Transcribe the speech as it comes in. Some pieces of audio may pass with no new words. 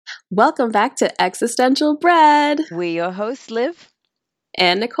Welcome back to Existential Bread. We're your hosts, Liv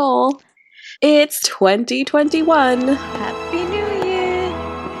and Nicole. It's 2021. Happy New Year!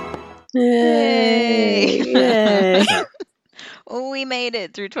 Yay! We made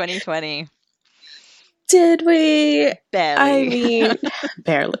it through 2020. Did we? Barely. I mean,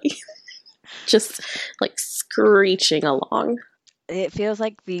 barely. Just like screeching along. It feels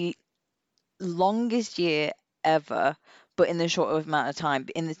like the longest year ever, but in the shortest amount of time.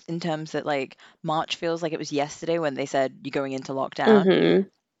 In terms that like March feels like it was yesterday when they said you're going into lockdown,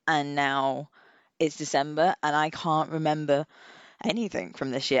 and now it's December, and I can't remember anything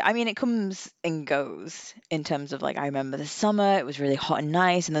from this year. I mean, it comes and goes in terms of like I remember the summer, it was really hot and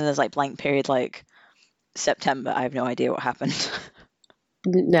nice, and then there's like blank period like September. I have no idea what happened.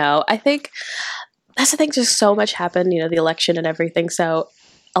 No, I think that's the thing. Just so much happened, the election and everything. So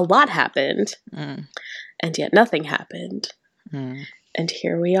a lot happened, and yet nothing happened. And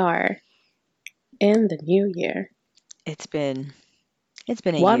here we are in the new year. It's been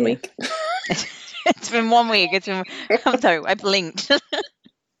a 1 week. It's been 1 week. I'm sorry, I blinked.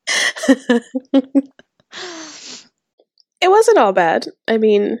 It wasn't all bad. I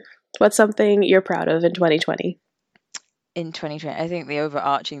mean, what's something you're proud of in 2020? In 2020, I think the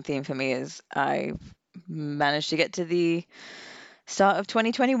overarching theme for me is I managed to get to the start of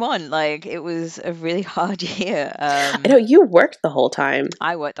 2021. Like, it was a really hard year. I know, you worked the whole time.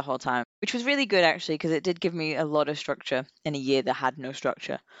 I worked the whole time, which was really good, actually, because it did give me a lot of structure in a year that had no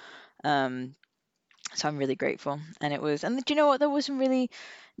structure. So I'm really grateful. And do you know what? There were some really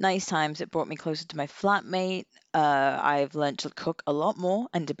nice times. It brought me closer to my flatmate. I've learned to cook a lot more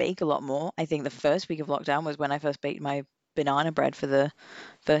and to bake a lot more. I think the first week of lockdown was when I first baked my banana bread for the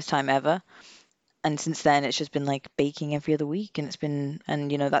first time ever. And since then, it's just been like baking every other week. And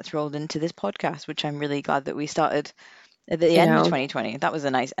that's rolled into this podcast, which I'm really glad that we started at the end of 2020. That was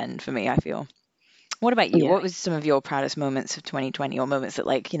a nice end for me, I feel. What about you? Yeah. What was some of your proudest moments of 2020, or moments that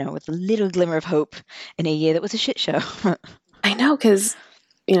with a little glimmer of hope in a year that was a shit show? I know, because,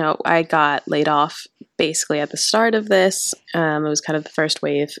 I got laid off basically at the start of this. It was kind of the first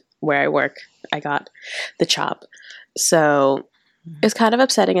wave where I work. I got the chop. So it was kind of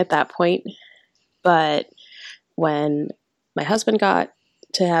upsetting at that point. But when my husband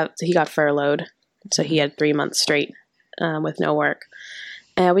he got furloughed. So he had 3 months straight with no work.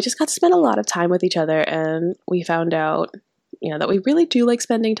 And we just got to spend a lot of time with each other, and we found out, that we really do like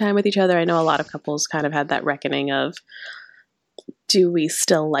spending time with each other. I know a lot of couples kind of had that reckoning of, do we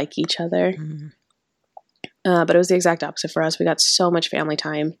still like each other? But it was the exact opposite for us. We got so much family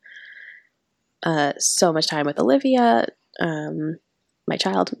time, so much time with Olivia, my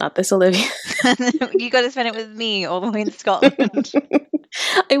child, not this Olivia. You got to spend it with me all the way in Scotland.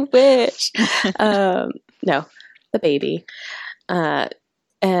 I wish. No, the baby.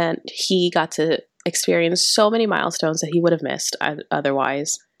 And he got to experience so many milestones that he would have missed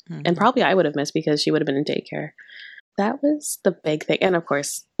otherwise. And probably I would have missed because she would have been in daycare. That was the big thing. And of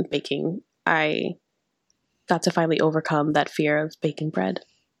course, baking. I got to finally overcome that fear of baking bread.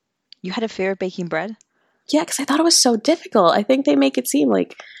 You had a fear of baking bread? Yeah, because I thought it was so difficult. I think they make it seem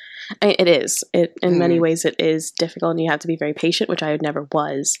like it is. In many ways, it is difficult, and you have to be very patient, which I never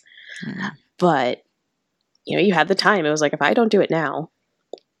was. But, you had the time. It was like, if I don't do it now,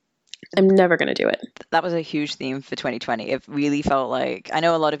 I'm never going to do it. That was a huge theme for 2020. It really felt like, I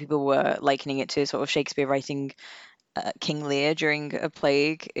know a lot of people were likening it to sort of Shakespeare writing King Lear during a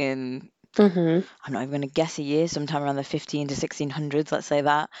plague in, I'm not even going to guess a year, sometime around the 15 to 1600s, let's say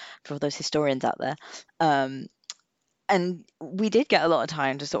that, for all those historians out there. And we did get a lot of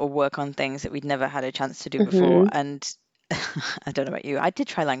time to sort of work on things that we'd never had a chance to do before. And I don't know about you, I did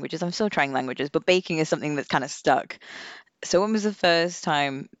try languages. I'm still trying languages, but baking is something that's kind of stuck. So when was the first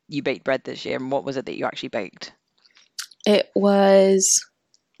time you baked bread this year, and what was it that you actually baked? It was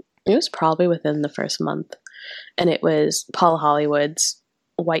probably within the first month, and it was Paul Hollywood's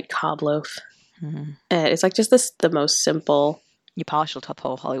white cob loaf. And it's like just the most simple. You're partial to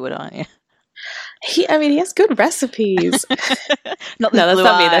Paul Hollywood, aren't you? He has good recipes. No, that's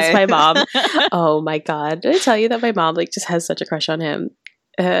not me. That's my mom. Oh my God. Did I tell you that my mom just has such a crush on him?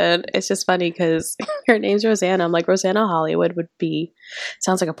 And it's just funny because her name's Rosanna. I'm like, Rosanna Hollywood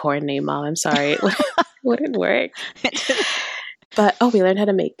sounds like a porn name, Mom. I'm sorry. It wouldn't work. But, we learned how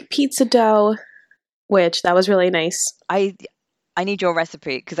to make pizza dough, which that was really nice. I need your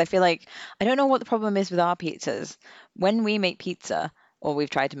recipe because I feel like, I don't know what the problem is with our pizzas. When we make pizza, or we've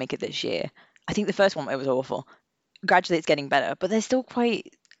tried to make it this year, I think the first one, it was awful. Gradually it's getting better, but they're still I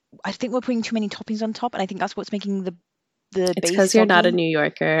think we're putting too many toppings on top, and I think that's what's making the it's because you're not a New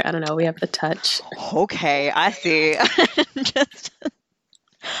Yorker. I don't know. We have the touch. Okay, I see.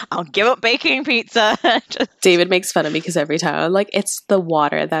 I'll give up baking pizza. David makes fun of me because every time I'm like, it's the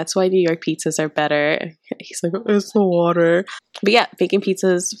water. That's why New York pizzas are better. He's like, it's the water. But yeah, baking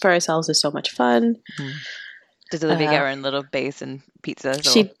pizzas for ourselves is so much fun. Does Olivia get her own little base and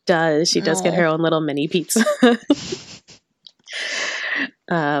pizzas? She does. She does get her own little mini pizza.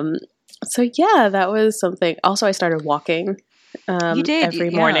 So yeah, that was something. Also, I started walking You did every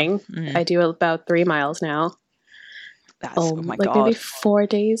morning. I do about 3 miles now. That's, oh my God. Maybe 4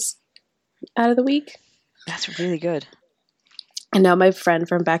 days out of the week. That's really good. And now my friend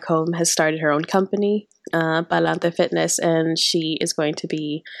from back home has started her own company, Balante Fitness, and she is going to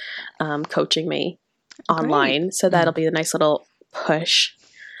be coaching me online. So that'll be a nice little push.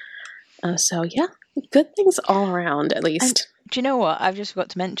 So yeah, good things all around, at least. Do you know what? I've just forgot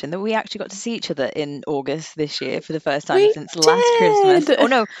to mention that we actually got to see each other in August this year for the first time since last Christmas. Oh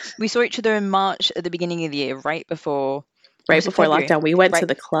no, we saw each other in March at the beginning of the year, right before lockdown. We went to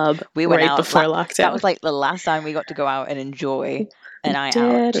the club. We went out before lockdown. That was like the last time we got to go out and enjoy a night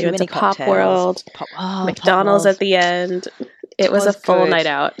out. We went to Pop World, McDonald's at the end. It was a full night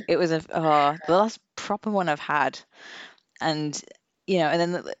out. It was the last proper one I've had, and and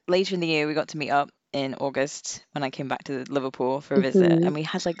then later in the year we got to meet up in August when I came back to Liverpool for a visit, and we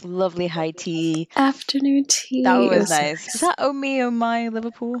had like lovely high tea, afternoon tea. That was nice. Is that Oh Me Oh My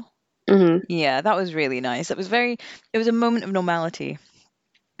Liverpool? Yeah, that was really nice. It was a moment of normality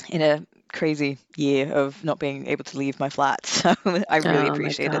in a crazy year of not being able to leave my flat. So I really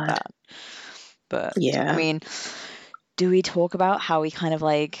appreciated that. But yeah, I mean, do we talk about how we kind of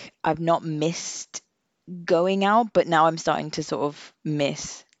like, I've not missed going out, but now I'm starting to sort of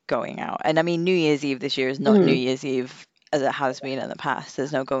miss going out. And I mean, New Year's Eve this year is not New Year's Eve as it has been in the past.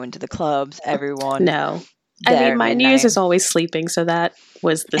 There's no going to the clubs, everyone. No. I mean, my New Year's is always sleeping, so that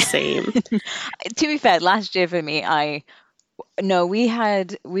was the same. To be fair, last year for me, we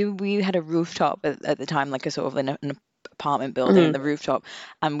had a rooftop at the time, like a sort of an apartment building in the rooftop,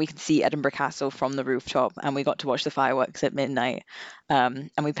 and we could see Edinburgh Castle from the rooftop, and we got to watch the fireworks at midnight.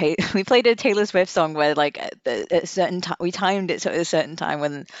 And we played a Taylor Swift song where like at a certain time we timed it so at a certain time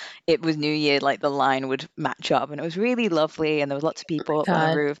when it was New Year, like the line would match up, and it was really lovely, and there was lots of people up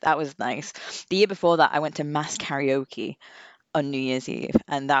on the roof. That was nice. The year before that, I went to mass karaoke on New Year's Eve,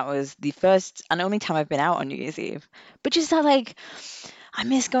 and that was the first and only time I've been out on New Year's Eve. But just that, like, I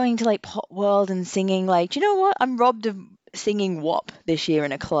miss going to like Pop World and singing. Like, do you know what? I'm robbed of singing WAP this year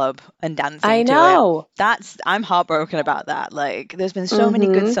in a club and dancing. I know. I'm heartbroken about that. Like, there's been so many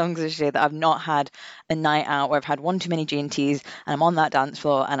good songs this year that I've not had a night out where I've had one too many G&Ts and I'm on that dance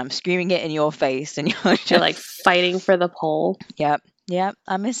floor and I'm screaming it in your face and you're like fighting for the pole. Yep.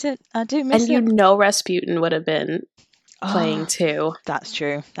 I miss it. I do miss it. And Rasputin would have been playing too. That's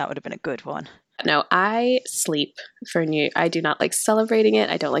true. That would have been a good one. No, I sleep for New Year. I do not like celebrating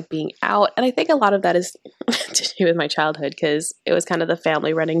it. I don't like being out. And I think a lot of that is to do with my childhood because it was kind of the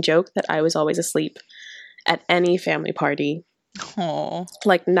family running joke that I was always asleep at any family party. Aww.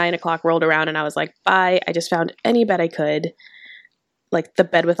 Like 9 o'clock rolled around and I was like, bye. I just found any bed I could. Like the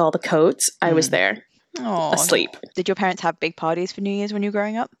bed with all the coats. I was there. Aww. Asleep. Did your parents have big parties for New Year's when you were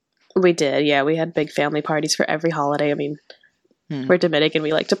growing up? We did. Yeah, we had big family parties for every holiday. I mean, we're Dominican,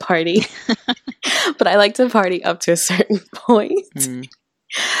 we like to party. But I like to party up to a certain point.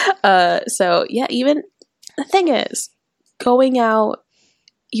 So, yeah, even the thing is, going out,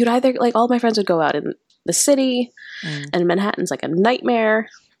 you'd either, like, all my friends would go out in the city, and Manhattan's like a nightmare.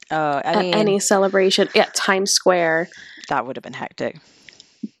 At any celebration. Yeah, Times Square. That would have been hectic.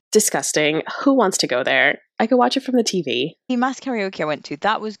 Disgusting. Who wants to go there? I could watch it from the TV. The mass karaoke I went to,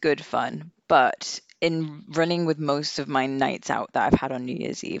 that was good fun, but in running with most of my nights out that I've had on New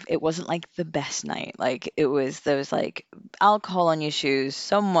Year's Eve, it wasn't like the best night. Like there was like alcohol on your shoes,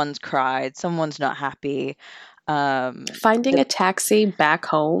 someone's cried, someone's not happy. Finding a taxi back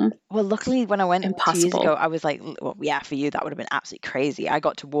home. Well, luckily when I went 2 years ago, I was like, well, yeah, for you that would have been absolutely crazy. I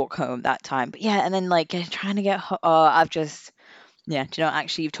got to walk home that time, but yeah, and then like trying to get home, yeah, do you know,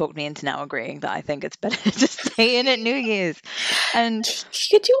 actually you've talked me into now agreeing that I think it's better to stay in at New Year's. And you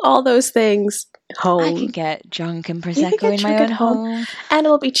could do all those things home. I could get drunk and Prosecco in my own home. And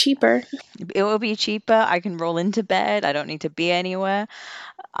it'll be cheaper. It will be cheaper. I can roll into bed. I don't need to be anywhere.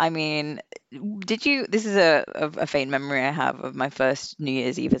 I mean, this is a faint memory I have of my first New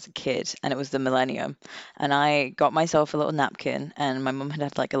Year's Eve as a kid, and it was the millennium, and I got myself a little napkin, and my mum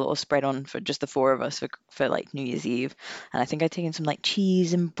had like a little spread on for just the four of us for like New Year's Eve, and I think I'd taken some like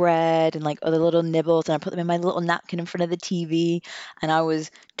cheese and bread and like other little nibbles, and I put them in my little napkin in front of the TV, and I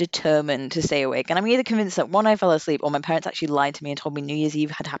was determined to stay awake, and I'm either convinced that one, I fell asleep, or my parents actually lied to me and told me New Year's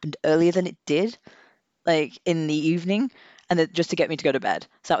Eve had happened earlier than it did, like in the evening. and just to get me to go to bed.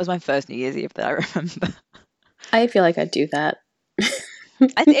 So that was my first New Year's Eve that I remember. I feel like I'd do that.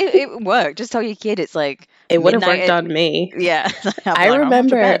 It worked. Just tell your kid it's like It would have midnight. worked on me. Yeah. I I'm off to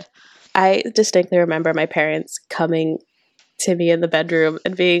remember, bed. I distinctly remember my parents coming to me in the bedroom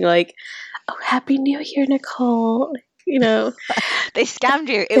and being like, "Oh, Happy New Year, Nicole." You know, They scammed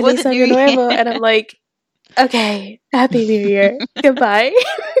you. It Feliz wasn't Año New Nuevo. Year. And I'm like, okay, Happy New Year. Goodbye.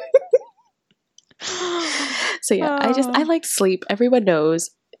 So yeah, I like sleep. Everyone knows.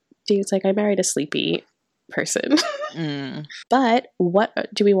 Dude's like, I married a sleepy person. But what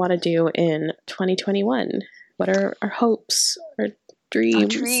do we want to do in 2021? What are our hopes, our dreams? Our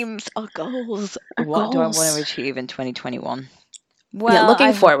dreams, our goals. Our what do I want goals. to achieve in 2021? Well, yeah,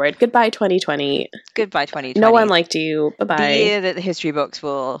 looking forward. Goodbye 2020. Goodbye 2020. No one liked you. Bye-bye. The year that the history books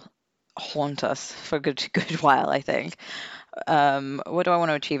will haunt us for a good while, I think. What do I want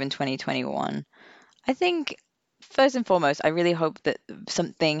to achieve in 2021? I think first and foremost, I really hope that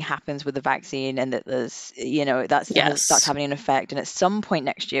something happens with the vaccine and that there's, that's having an effect. And at some point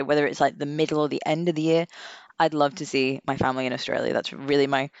next year, whether it's like the middle or the end of the year, I'd love to see my family in Australia. That's really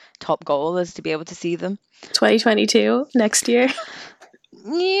my top goal, is to be able to see them. 2022, next year.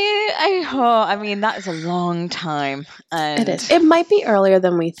 Yeah, I mean, that is a long time. And it is. It might be earlier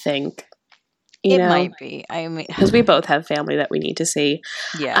than we think. It might be. I mean, because we both have family that we need to see.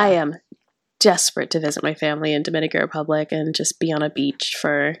 Yeah. I am desperate to visit my family in Dominican Republic and just be on a beach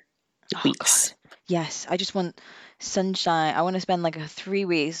for weeks. God. Yes, I just want sunshine. I want to spend like 3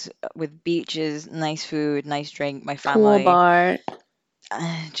 weeks with beaches, nice food, nice drink, my family. Pool bar.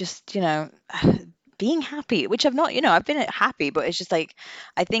 Just, being happy, which I've not, I've been happy, but it's just like,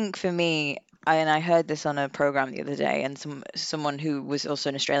 I think for me, I heard this on a program the other day, and someone who was also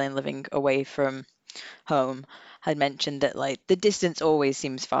an Australian living away from home had mentioned that like the distance always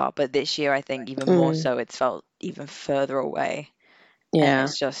seems far, but this year I think even more so, it's felt even further away. Yeah. And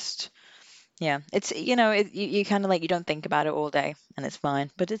it's just, it's, you kind of like, you don't think about it all day and it's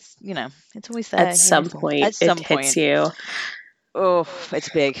fine, but it's, it's always there. At some point, it hits you. Oh, it's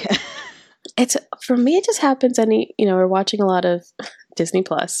big. It's, for me, it just happens we're watching a lot of Disney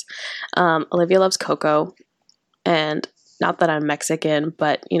Plus. Olivia loves Coco, and not that I'm Mexican,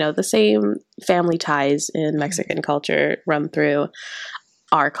 but the same family ties in Mexican culture run through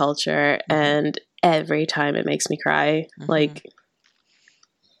our culture, and every time it makes me cry. Like,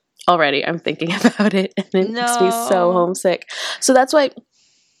 already I'm thinking about it, and it makes me so homesick. So that's why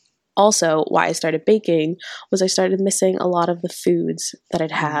I started baking was I started missing a lot of the foods that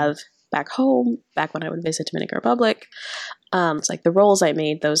I'd have back home, back when I would visit Dominican Republic. It's like the rolls I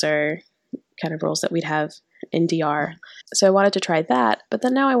made, those are kind of rolls that we'd have in DR. So I wanted to try that, but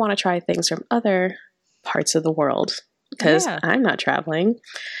then now I want to try things from other parts of the world because I'm not traveling.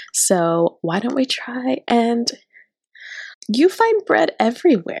 So why don't we try? And you find bread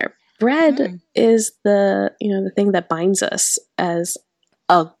everywhere. Bread is the thing that binds us as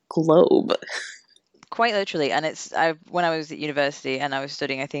a globe. Quite literally. And when I was at university and I was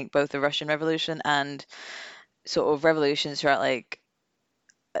studying, I think, both the Russian Revolution and sort of revolutions throughout like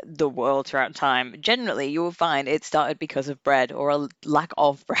the world throughout time, generally you will find it started because of bread or a lack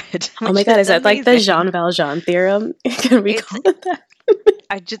of bread. Oh my God, is that like the Jean Valjean theorem? Can we call it that?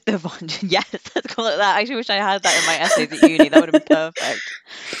 Yes, let's call it that. I actually wish I had that in my essays at uni. That would have been perfect.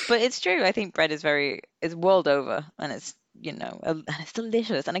 But it's true. I think bread is world over, and it's and it's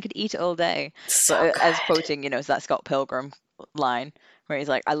delicious, and I could eat it all day. So as quoting, it's that Scott Pilgrim line where he's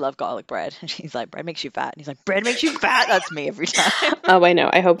like, "I love garlic bread," and she's like, "Bread makes you fat," and he's like, "Bread makes you fat." That's me every time. Oh, I know.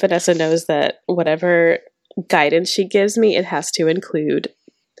 I hope Vanessa knows that whatever guidance she gives me, it has to include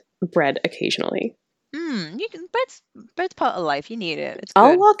bread occasionally. Bread's part of life. You need it. It's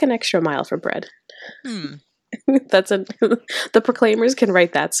I'll good. walk an extra mile for bread. That's the Proclaimers can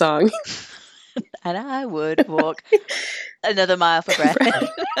write that song. And I would walk another mile for bread.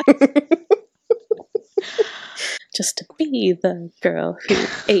 Just to be the girl who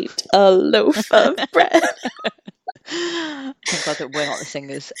ate a loaf of bread. Thank God that we're not the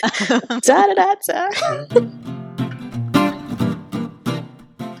singers. Da-da-da-da.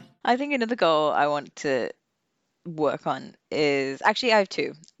 I think another goal I want to work on is, actually I have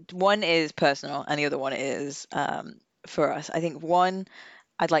two. One is personal and the other one is for us. I think one,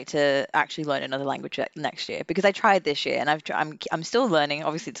 I'd like to actually learn another language next year, because I tried this year and I'm still learning.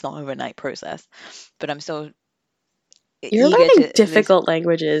 Obviously it's not an overnight process, but I'm still You're learning difficult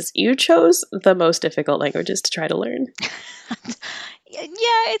languages. You chose the most difficult languages to try to learn.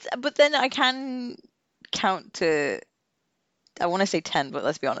 Yeah, but then I can count to, I want to say 10, but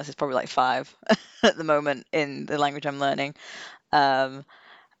let's be honest, it's probably like 5 at the moment in the language I'm learning. But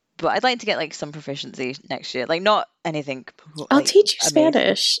but I'd like to get like some proficiency next year. Like not anything I'll like teach you amazing.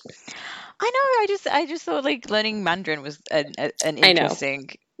 Spanish. I know. I just thought like learning Mandarin was an I know.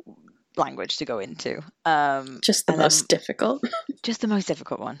 interesting language to go into. Just the and then most difficult. just the most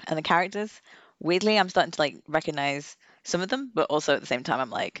difficult one. And the characters, weirdly, I'm starting to like recognize some of them, but also at the same time,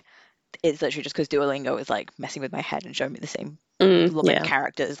 I'm like, it's literally just because Duolingo is like messing with my head and showing me the same blooming Yeah.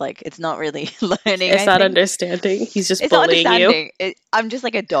 characters. Like it's not really learning. It's I not think understanding. He's just it's not bullying you. understanding. I'm just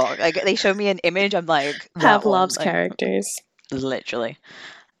like a dog. Like they show me an image, I'm like that one, Pavlov's like, characters. literally.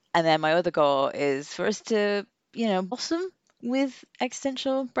 And then my other goal is for us to, you know, blossom with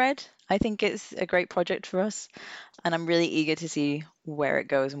existential bread. I think it's a great project for us, and I'm really eager to see where it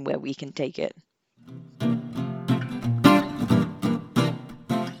goes and where we can take it.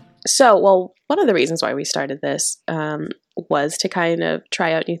 So, well, one of the reasons why we started this was to kind of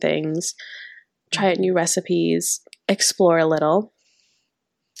try out new things, try out new recipes, explore a little.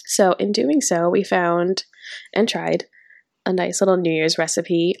 So, in doing so, we found and tried a nice little New Year's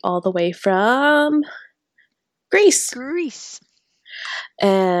recipe all the way from Greece.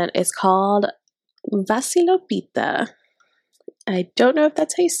 And it's called Vassilopita. I don't know if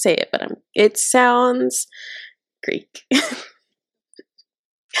that's how you say it, but it sounds Greek.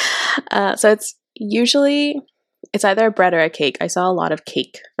 So it's either a bread or a cake. I saw a lot of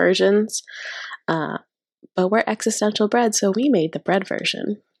cake versions, but we're existential bread, so we made the bread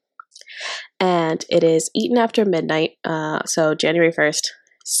version. And it is eaten after midnight, so January 1st,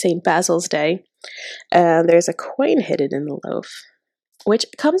 St. Basil's Day. And there's a coin hidden in the loaf, which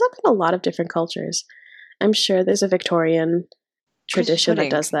comes up in a lot of different cultures. I'm sure there's a Victorian tradition that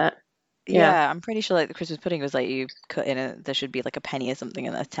does that. Yeah, I'm pretty sure like the Christmas pudding was like you cut in and there should be like a penny or something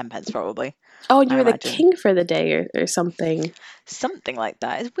and there's 10 pence probably. Oh, and you were the king for the day or something. Something like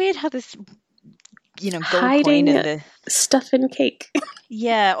that. It's weird how this, you know, gold hiding coin in the stuff in cake.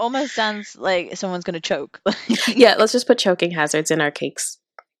 Yeah, almost sounds like someone's going to choke. Yeah, let's just put choking hazards in our cakes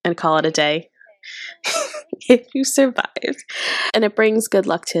and call it a day. If you survive. And it brings good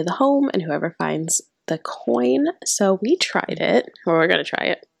luck to the home and whoever finds the coin. So we tried it, or we're going to try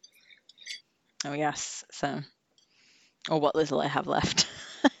it. Oh, yes. So, or what little I have left.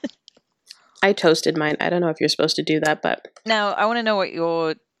 I toasted mine. I don't know if you're supposed to do that, but. Now, I want to know what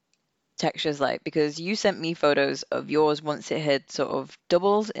your texture's like, because you sent me photos of yours once it had sort of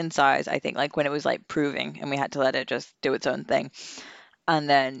doubled in size, I think, like when it was like proving and we had to let it just do its own thing. And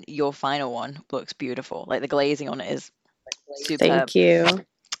then your final one looks beautiful. Like the glazing on it is superb. Thank you.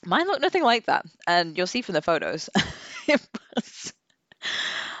 Mine looked nothing like that. And you'll see from the photos.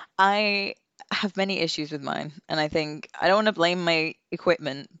 I have many issues with mine. And I think I don't want to blame my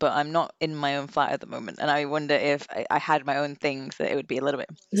equipment, but I'm not in my own flat at the moment. And I wonder if I had my own things, that it would be a little bit.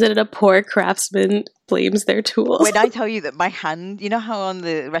 Is it a poor craftsman blames their tools? When I tell you that my hand, you know how on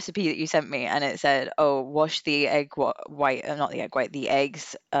the recipe that you sent me and it said, oh, wash the egg white, not the egg white, the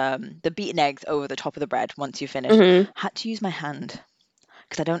eggs, the beaten eggs over the top of the bread once you finish. I had to use my hand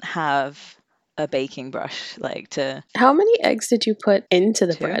because I don't have a baking brush like to. How many eggs did you put into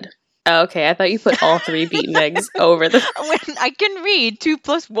the bread? Oh, okay, I thought you put all 3 beaten eggs over the. When I can read 2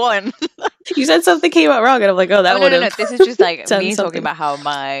 + 1. You said something came out wrong, and I'm like, oh, that would have. No. This is just like me talking about how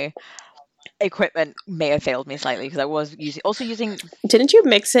my equipment may have failed me slightly because I was using. Didn't you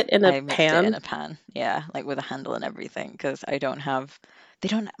mix it in a pan? Mixed it in a pan, yeah, like with a handle and everything. Because I don't have.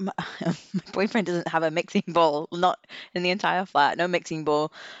 My boyfriend doesn't have a mixing bowl. Not in the entire flat. No mixing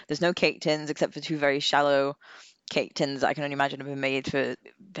bowl. There's no cake tins except for 2 very shallow cake tins that I can only imagine have been made for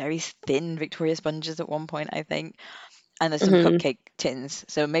very thin Victoria sponges at one point, I think. And there's some cupcake tins,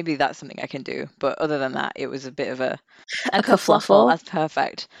 so maybe that's something I can do. But other than that, it was a bit of a kerfluffle. That's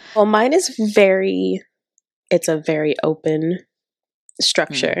perfect. Well, mine is it's a very open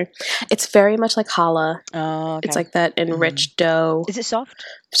structure. It's very much like challah. Oh, okay. It's like that enriched dough. Is it soft?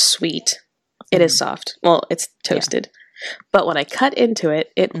 Sweet. It is soft. Well, it's toasted. Yeah. But when I cut into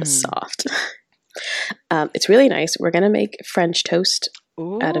it, it was soft. It's really nice. We're going to make French toast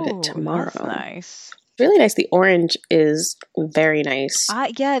out of it tomorrow. That's nice. Really nice. The orange is very nice.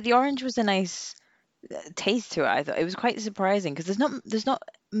 Yeah, the orange was a nice taste to it. I thought it was quite surprising because there's not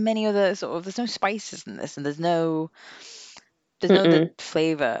many other sort of, there's no spices in this, and there's no other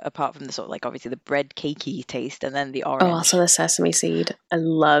flavor apart from the sort of like obviously the bread cakey taste and then the orange. Oh, also the sesame seed. I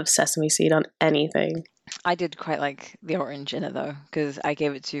love sesame seed on anything. I did quite like the orange in it though, because I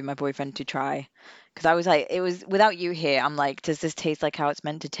gave it to my boyfriend to try. Because I was like, it was without you here. I'm like, does this taste like how it's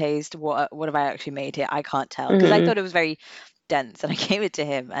meant to taste? What have I actually made here? I can't tell because I thought it was very dense, and I gave it to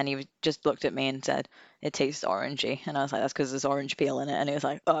him, and just looked at me and said, "It tastes orangey," and I was like, "That's because there's orange peel in it." And he was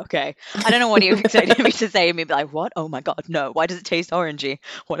like, "Oh, okay." I don't know what he expected me to say, and me be like, "What? Oh my god, no! Why does it taste orangey?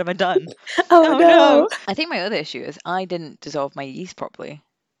 What have I done?" Oh no. I think my other issue is I didn't dissolve my yeast properly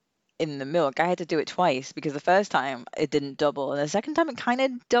in the milk. I had to do it twice because the first time it didn't double, and the second time it kind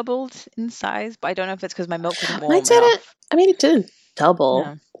of doubled in size. But I don't know if it's because my milk wasn't warm Mine didn't. enough. I mean, it didn't double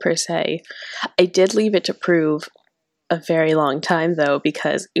Yeah. per se. I did leave it to prove a very long time though,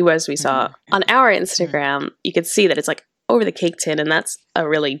 because as we saw on our Instagram, you could see that it's like over the cake tin, and that's a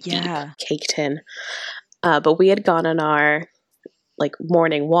really deep cake tin. But we had gone on our like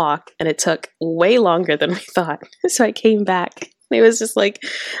morning walk, and it took way longer than we thought. So I came back. It was just like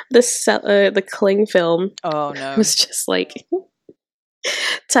the cling film. Oh no! Was just like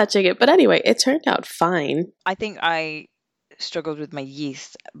touching it. But anyway, it turned out fine. I think I struggled with my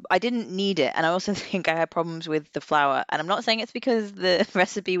yeast. I didn't need it, and I also think I had problems with the flour. And I'm not saying it's because the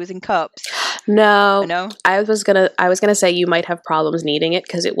recipe was in cups. No. I was gonna say you might have problems kneading it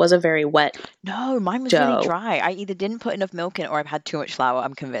because it was a very wet. No, mine was really dry. I either didn't put enough milk in, or I've had too much flour.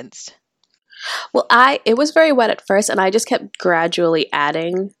 I'm convinced. Well, it was very wet at first, and I just kept gradually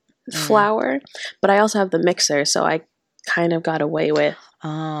adding flour. But I also have the mixer, so I kind of got away with.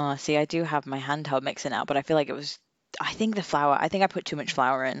 See, I do have my handheld mixer now, but I feel like it was. I think the flour. I think I put too much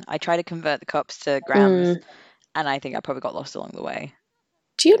flour in. I tried to convert the cups to grams, and I think I probably got lost along the way.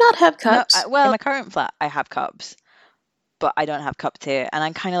 Do you not have cups? No, in my current flat, I have cups, but I don't have cups here, and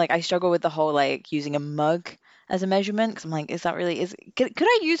I'm kind of like I struggle with the whole like using a mug as a measurement because I'm like, is that really could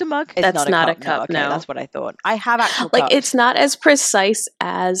I use a mug? It's not a cup. No, that's what I thought. I have actual like cups. It's not as precise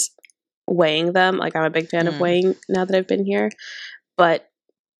as weighing them. Like I'm a big fan of weighing now that I've been here, but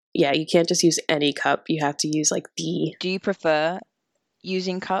yeah, you can't just use any cup. You have to use like the. Do you prefer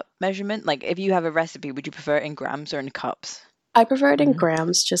using cup measurement? Like if you have a recipe, would you prefer it in grams or in cups? I prefer it in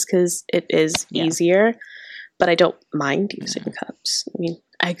grams just because it is easier, but I don't mind using cups. I mean,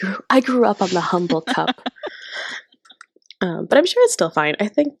 I grew up on the humble cup. But I'm sure it's still fine. I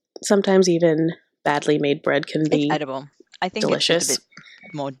think sometimes even badly made bread can be edible. I think delicious. It's a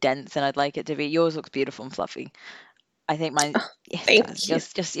bit more dense than I'd like it to be. Yours looks beautiful and fluffy. I think mine. Thank you.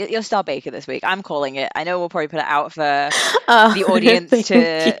 Just you're star baker this week. I'm calling it. I know we'll probably put it out for the audience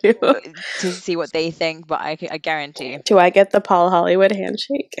to see what they think, but I guarantee. Do I get the Paul Hollywood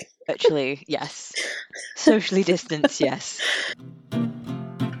handshake? Virtually, yes. Socially distanced, yes.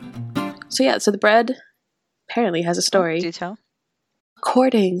 So the bread apparently has a story. Do tell.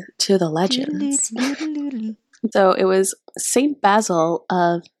 According to the legends. So it was Saint Basil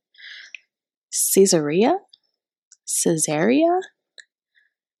of Caesarea,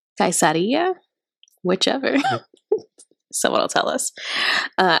 whichever. Someone will tell us.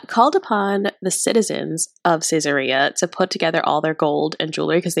 Called upon the citizens of Caesarea to put together all their gold and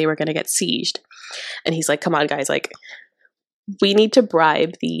jewelry because they were going to get sieged. And he's like, come on, guys, like, we need to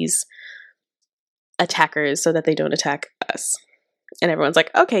bribe these attackers so that they don't attack us. And everyone's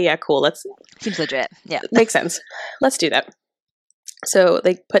like, okay, yeah, cool. Seems legit. Yeah. Makes sense. Let's do that. So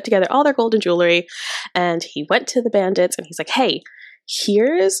they put together all their gold and jewelry, and he went to the bandits and he's like, hey,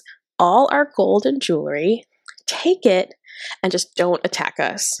 here's all our gold and jewelry. Take it and just don't attack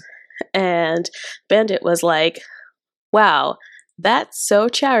us. And Bandit was like, wow, that's so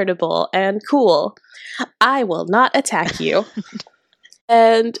charitable and cool. I will not attack you.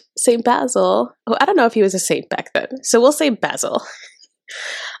 And St. Basil, who I don't know if he was a saint back then, so we'll say Basil,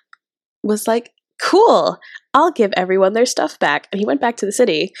 was like, cool, I'll give everyone their stuff back. And he went back to the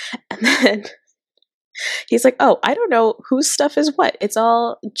city, and then he's like, oh, I don't know whose stuff is what. It's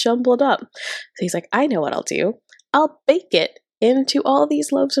all jumbled up. So he's like, I know what I'll do. I'll bake it into all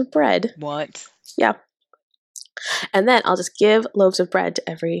these loaves of bread. What? Yeah. And then I'll just give loaves of bread to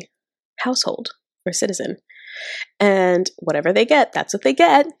every household or citizen. And whatever they get, that's what they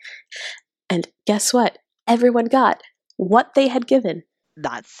get. And guess what? Everyone got what they had given.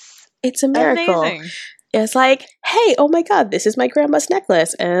 It's a miracle. Amazing. It's like, hey, oh my God, this is my grandma's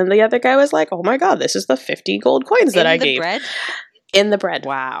necklace. And the other guy was like, oh my God, this is the 50 gold coins that I gave. Bread? In the bread.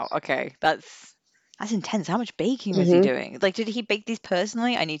 Wow. Okay. That's intense. How much baking was he doing? Like, did he bake these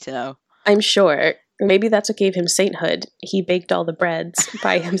personally? I need to know. I'm sure. Maybe that's what gave him sainthood. He baked all the breads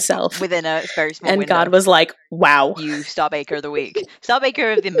by himself. Within a very small window. And God was like, wow. You Star Baker of the Week. Star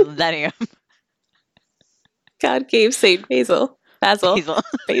Baker of the Millennium. God gave Saint Basil.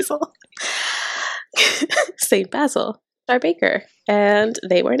 Saint Basil, Star Baker. And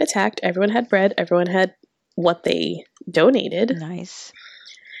they weren't attacked. Everyone had bread. Everyone had what they donated. Nice.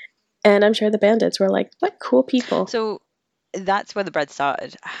 And I'm sure the bandits were like, what cool people. So that's where the bread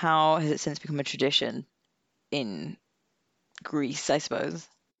started. How has it since become a tradition in grease, I suppose.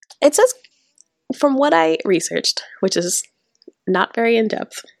 It says, from what I researched, which is not very in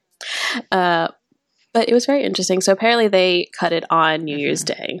depth, but it was very interesting. So apparently they cut it on New Year's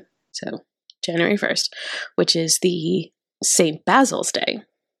Day, so January 1st, which is the St. Basil's Day.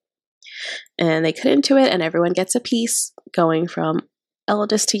 And they cut into it, and everyone gets a piece going from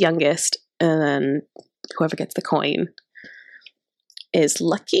eldest to youngest, and then whoever gets the coin is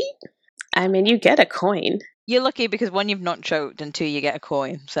lucky. I mean, you get a coin. You're lucky because one, you've not choked, and two, you get a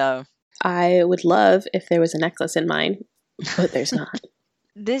coin. So I would love if there was a necklace in mine, but there's not.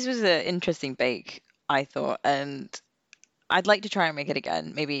 this was an interesting bake, I thought, and I'd like to try and make it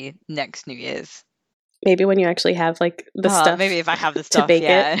again, maybe next New Year's. Maybe when you actually have like the stuff. Maybe if I have the stuff, bake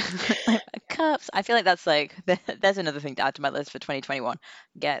yeah. Cups. I feel like that's like there's another thing to add to my list for 2021.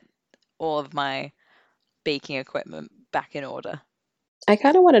 Get all of my baking equipment back in order. I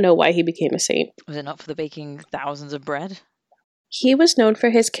kind of want to know why he became a saint. Was it not for the baking thousands of bread? He was known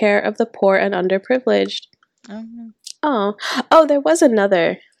for his care of the poor and underprivileged. Oh, Oh, there was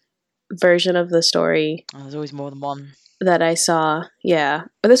another version of the story there's always more than one. that I saw. Yeah.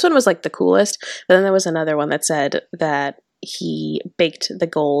 But this one was like the coolest. But then there was another one that said that he baked the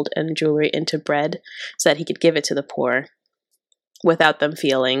gold and jewelry into bread so that he could give it to the poor without them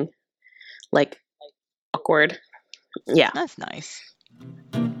feeling like awkward. Yeah. That's nice.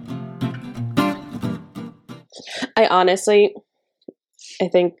 I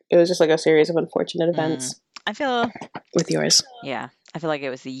think it was just like a series of unfortunate events. I feel with yours. Yeah, I feel like it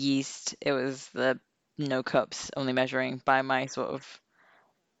was the yeast. It was the no cups, only measuring by my sort of.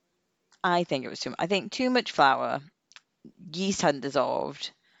 I think it was too much. I think too much flour. Yeast hadn't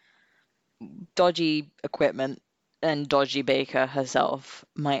dissolved. Dodgy equipment and dodgy baker herself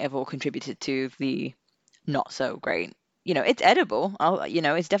might have all contributed to the not so great. It's edible.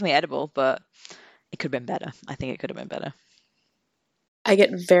 It's definitely edible, but it could have been better. I think it could have been better. I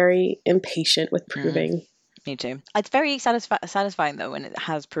get very impatient with proving. Me too. It's very satisfying though when it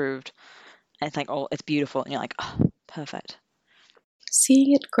has proved. And it's like, oh, it's beautiful, and you're like, oh, perfect.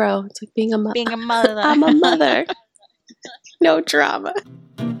 Seeing it grow, it's like being a mother. Being a mother. I'm a mother. No drama.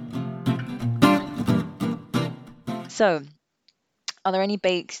 So, are there any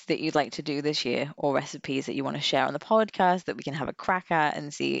bakes that you'd like to do this year, or recipes that you want to share on the podcast that we can have a crack at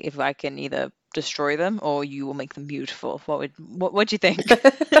and see if I can either destroy them or you will make them beautiful? What do you think?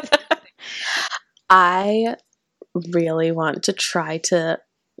 I really want to try to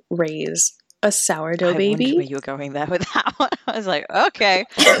raise a sourdough baby. I wonder where you were going there with that one. I was like, okay.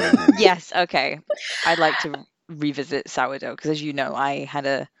 Yes, okay. I'd like to revisit sourdough because, as you know, I had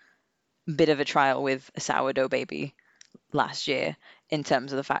a bit of a trial with a sourdough baby last year in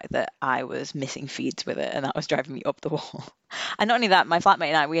terms of the fact that I was missing feeds with it, and that was driving me up the wall. And not only that, my flatmate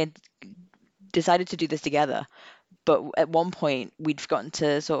and I, we had decided to do this together, but at one point we'd forgotten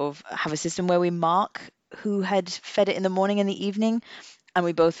to sort of have a system where we mark who had fed it in the morning and the evening, and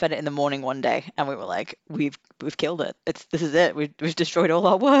we both fed it in the morning one day, and we were like, we've killed it. This is it. We've destroyed all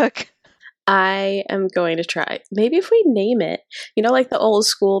our work. I am going to try. Maybe if we name it, like the old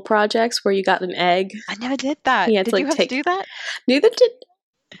school projects where you got an egg. I never did that. Did you have to do that? Neither did.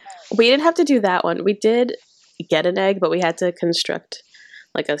 We didn't have to do that one. We did get an egg, but we had to construct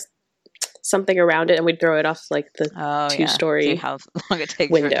like something around it, and we'd throw it off like the two-story See how long it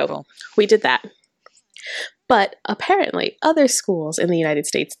takes window. We did that. But apparently, other schools in the United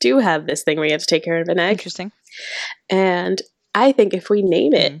States do have this thing where you have to take care of an egg. Interesting. And I think if we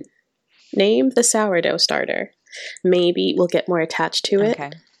name it, name the sourdough starter, maybe we'll get more attached to it.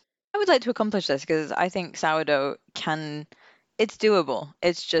 Okay. I would like to accomplish this because I think sourdough it's doable.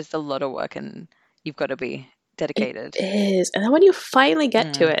 It's just a lot of work and you've got to be dedicated. It is. And then when you finally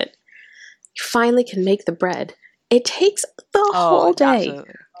get to it, you finally can make the bread. It takes the whole day.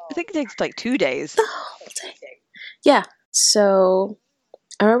 Absolutely. I think it takes like 2 days. The whole day. Yeah. So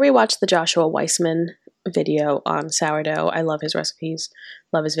I remember we watched the Joshua Weissman video on sourdough. I love his recipes,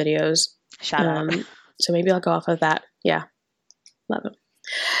 love his videos. Shout out. So maybe I'll go off of that. Yeah. Love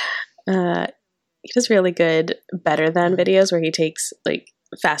him. He does really good better than videos where he takes like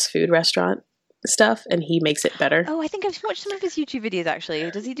fast food restaurant stuff and he makes it better. Oh, I think I've watched some of his YouTube videos actually.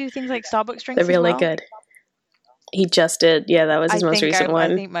 Does he do things like Starbucks drinks? They're really good. He just did. Yeah, that was his most recent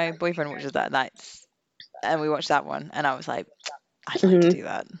one. I think my boyfriend watches that nights, and we watched that one, and I was like, I'd like to do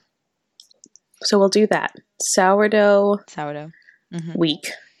that. So we'll do that. Sourdough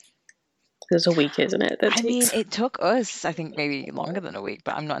week. There's a week, isn't it? I mean, it took us, I think, maybe longer than a week,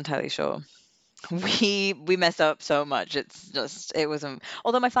 but I'm not entirely sure. We messed up so much. It wasn't.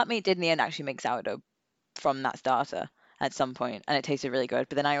 Although my flatmate did in the end actually make sourdough from that starter at some point, and it tasted really good.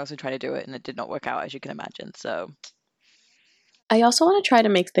 But then I also tried to do it, and it did not work out, as you can imagine. So I also want to try to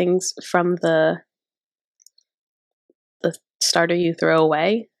make things from the starter you throw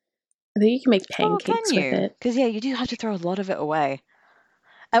away. I think you can make pancakes with it. Because yeah, you do have to throw a lot of it away.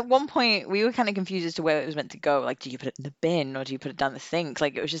 At one point, we were kind of confused as to where it was meant to go. Like, do you put it in the bin or do you put it down the sink?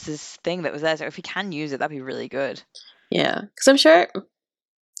 Like, it was just this thing that was there. So if you can use it, that'd be really good. Yeah, because I'm sure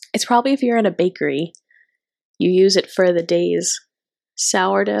it's probably if you're in a bakery, you use it for the day's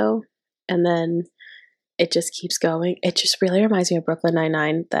sourdough, and then it just keeps going. It just really reminds me of Brooklyn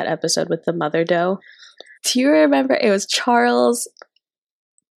Nine-Nine, that episode with the mother dough. Do you remember? It was Charles,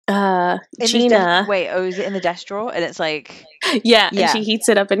 Gina. Is it in the desk drawer? And it's like... Yeah, and she heats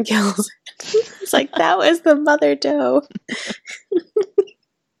it up and kills it. It's like, that was the mother dough.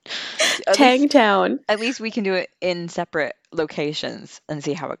 Tangtown. At least we can do it in separate locations and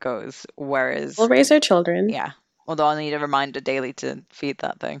see how it goes. Whereas... We'll raise our children. Yeah. Although I'll need a reminder daily to feed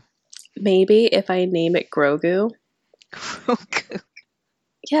that thing. Maybe if I name it Grogu. Grogu?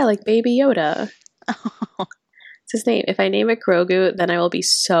 Yeah, like Baby Yoda. It's his name. If I name it Grogu, then I will be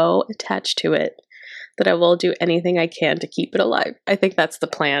so attached to it that I will do anything I can to keep it alive. I think that's the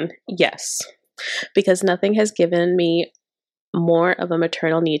plan. Yes. Because nothing has given me more of a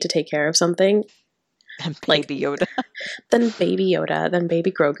maternal need to take care of something than Baby Yoda. Than Baby Yoda, than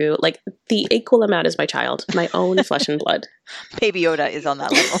Baby Grogu. Like, the equal amount is my child. My own flesh and blood. Baby Yoda is on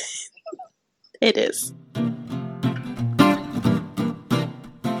that level. It is.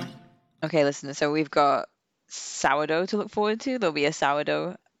 Okay, listeners, so we've got sourdough to look forward to. There'll be a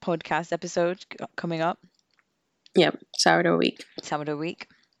sourdough podcast episode coming up. Yep, sourdough week. Sourdough week.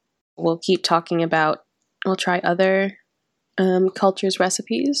 We'll keep talking about, we'll try other cultures'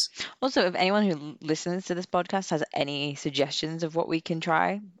 recipes. Also, if anyone who listens to this podcast has any suggestions of what we can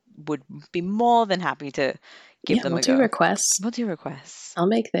try, would be more than happy to give them a go. We'll do requests. I'll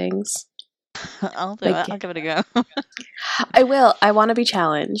make things. I'll do it. I'll give it a go. I will. I want to be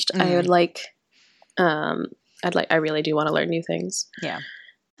challenged. I would like, I really do want to learn new things. Yeah.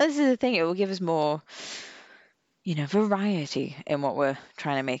 This is the thing. It will give us more, variety in what we're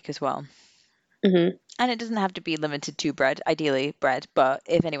trying to make as well. Mm-hmm. And it doesn't have to be limited to bread, ideally bread, but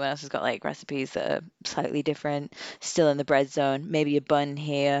if anyone else has got like recipes that are slightly different, still in the bread zone, maybe a bun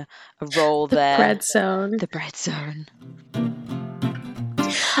here, a roll there. The bread zone.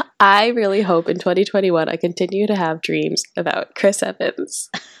 I really hope in 2021 I continue to have dreams about Chris Evans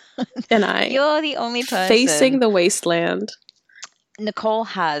and I. You're the only person facing the wasteland. Nicole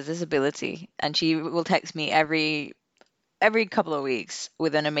has this ability, and she will text me every couple of weeks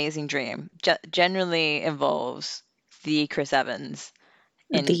with an amazing dream. Generally involves the Chris Evans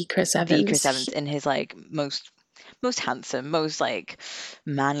in his like most handsome, most like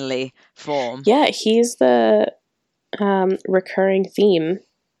manly form. Yeah, he's the recurring theme.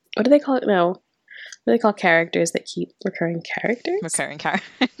 What do they call it? No. What do they call characters that keep recurring characters? Recurring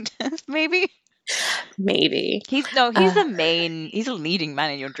characters, maybe. He's the main. He's a leading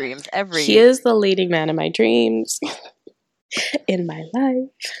man in your dreams. He is the leading man in my dreams. In my life.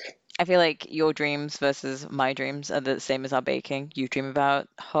 I feel like your dreams versus my dreams are the same as our baking. You dream about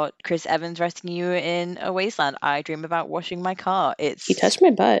hot Chris Evans rescuing you in a wasteland. I dream about washing my car. He touched my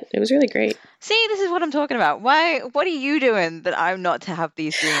butt. It was really great. See, this is what I'm talking about. What are you doing that I'm not to have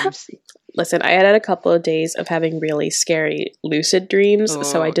these dreams? Listen, I had a couple of days of having really scary lucid dreams,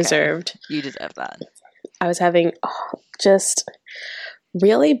 so I deserved. You deserve that. I was having just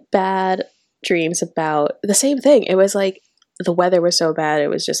really bad dreams about the same thing. It was like the weather was so bad. It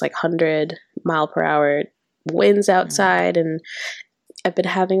was just like 100 mile per hour winds outside. And I've been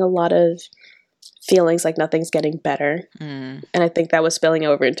having a lot of feelings like nothing's getting better. And I think that was spilling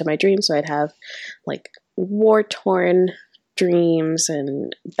over into my dreams. So I'd have like war-torn dreams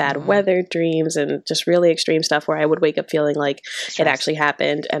and bad weather dreams and just really extreme stuff where I would wake up feeling like it actually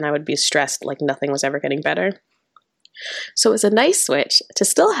happened, and I would be stressed like nothing was ever getting better. So it was a nice switch to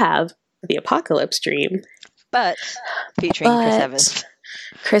still have the apocalypse dream. But featuring Chris Evans.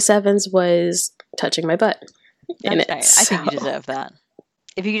 Chris Evans was touching my butt in it. Nice. I think you deserve that.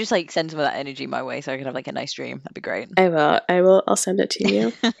 If you could just like send some of that energy my way so I could have like a nice dream, that'd be great. I will. I'll send it to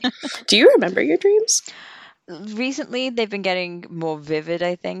you. Do you remember your dreams? Recently, they've been getting more vivid,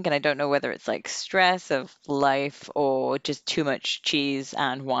 I think, and I don't know whether it's like stress of life or just too much cheese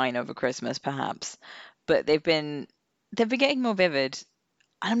and wine over Christmas, perhaps. But they've been getting more vivid.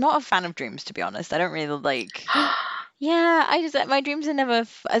 I'm not a fan of dreams, to be honest. I don't really like. Yeah, my dreams are never.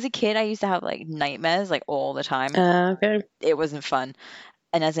 As a kid, I used to have like nightmares like all the time. Okay. It wasn't fun.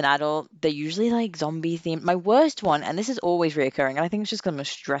 And as an adult, they're usually like zombie themed. My worst one, and this is always reoccurring, and I think it's just because I'm a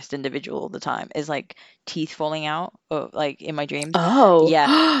stressed individual all the time, is like teeth falling out, or like in my dreams. Oh,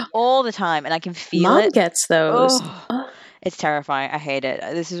 yeah, all the time, and I can feel Mom it. gets those. It's terrifying. I hate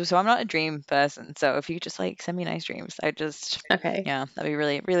it. So I'm not a dream person. So if you could just like send me nice dreams, Okay. yeah, that'd be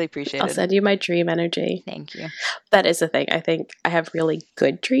really, really I'll appreciated. send you my dream energy. Thank you. That is the thing. I think I have really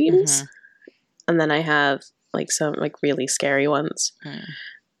good dreams, and then I have like some like really scary ones.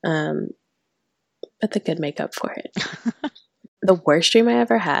 But the good make up for it. The worst dream I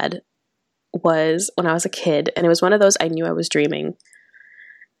ever had was when I was a kid, and it was one of those I knew I was dreaming,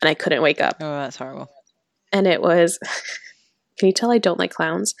 and I couldn't wake up. Oh, that's horrible. And it was, can you tell I don't like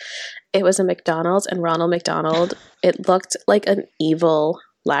clowns? It was a McDonald's, and Ronald McDonald, it looked like an evil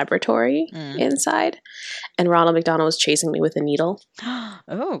laboratory inside, and Ronald McDonald was chasing me with a needle.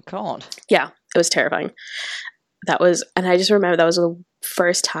 Oh, God. Yeah, it was terrifying. And I just remember that was the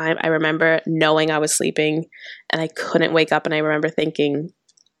first time I remember knowing I was sleeping, and I couldn't wake up, and I remember thinking,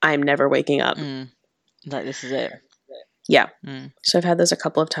 I'm never waking up. Like, this is it. Yeah. So I've had those a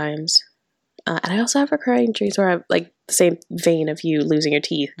couple of times. And I also have recurring dreams where I'm like the same vein of you losing your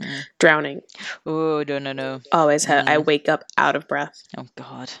teeth, drowning. Oh, no. Always have. I wake up out of breath. Oh,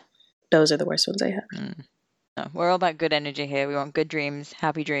 God. Those are the worst ones I have. No, we're all about good energy here. We want good dreams,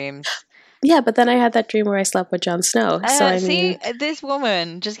 happy dreams. Yeah, but then I had that dream where I slept with Jon Snow. So I mean, this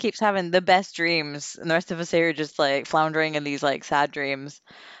woman just keeps having the best dreams, and the rest of us here are just like floundering in these like sad dreams.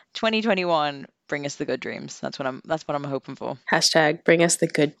 2021, bring us the good dreams. That's what I'm hoping for. # bring us the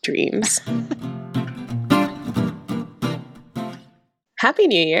good dreams. Happy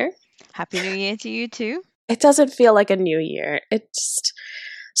New Year. Happy New Year to you too. It doesn't feel like a new year.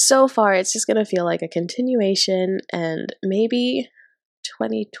 So far, it's just going to feel like a continuation, and maybe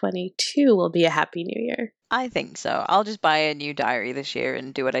 2022 will be a happy new year. I think so. I'll just buy a new diary this year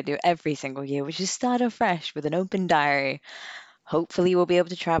and do what I do every single year, which is start afresh with an open diary. Hopefully we'll be able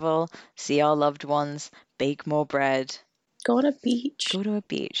to travel, see our loved ones, bake more bread. Go on a beach. Go to a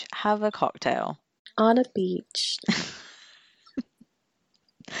beach. Have a cocktail. On a beach.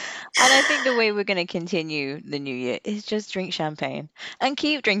 And I think the way we're going to continue the new year is just drink champagne and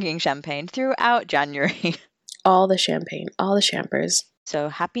keep drinking champagne throughout January. All the champagne, all the champers. So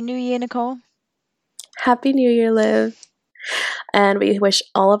happy New Year, Nicole. Happy New Year, Liv. And we wish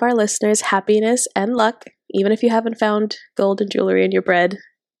all of our listeners happiness and luck. Even if you haven't found gold and jewelry in your bread,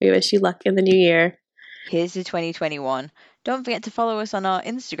 we wish you luck in the new year. Here's to 2021. Don't forget to follow us on our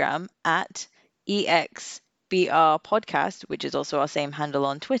Instagram at EXBR Podcast, which is also our same handle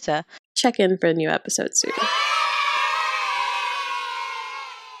on Twitter. Check in for a new episode soon.